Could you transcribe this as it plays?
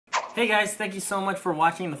Hey guys, thank you so much for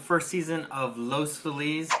watching the first season of Los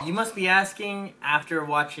Feliz. You must be asking, after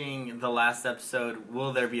watching the last episode,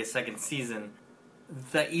 will there be a second season?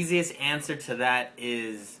 The easiest answer to that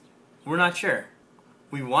is, we're not sure.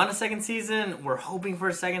 We want a second season, we're hoping for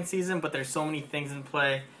a second season, but there's so many things in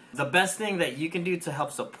play. The best thing that you can do to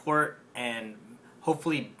help support and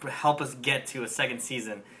hopefully help us get to a second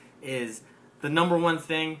season is, the number one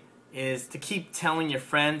thing is to keep telling your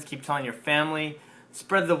friends, keep telling your family,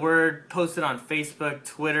 spread the word, post it on Facebook,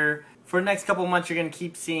 Twitter. For the next couple months, you're going to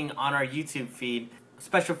keep seeing on our YouTube feed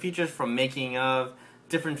special features from making of,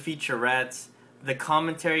 different featurettes, the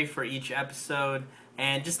commentary for each episode,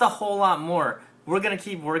 and just a whole lot more. We're going to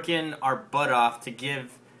keep working our butt off to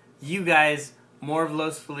give you guys more of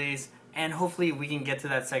Los Feliz, and hopefully we can get to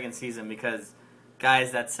that second season because,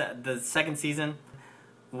 guys, the second season,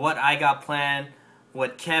 what I got planned,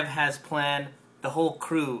 what Kev has planned, the whole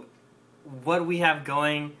crew, what we have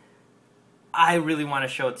going, I really want to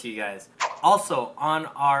show it to you guys. Also, on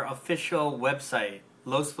our official website,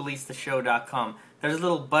 losfeliztheshow.com, there's a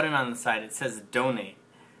little button on the side. It says donate.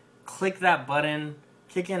 Click that button,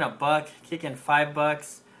 kick in $1, kick in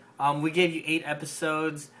 $5. We gave you 8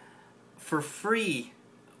 episodes for free.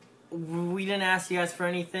 We didn't ask you guys for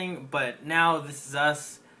anything, but now this is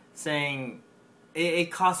us saying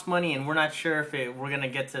it costs money, and we're not sure if we're going to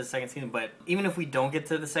get to the second season, but even if we don't get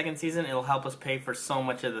to the second season, it'll help us pay for so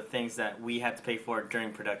much of the things that we had to pay for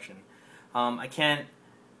during production. I can't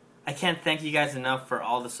thank you guys enough for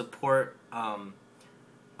all the support.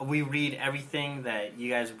 We read everything that you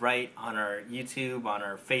guys write on our YouTube, on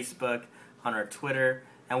our Facebook, on our Twitter,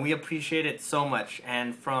 and we appreciate it so much.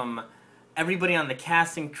 And from everybody on the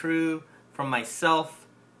casting crew, from myself,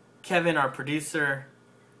 Kevin, our producer,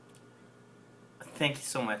 thank you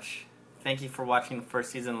so much. Thank you for watching the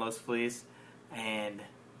first season of Los Feliz, and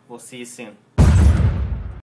we'll see you soon.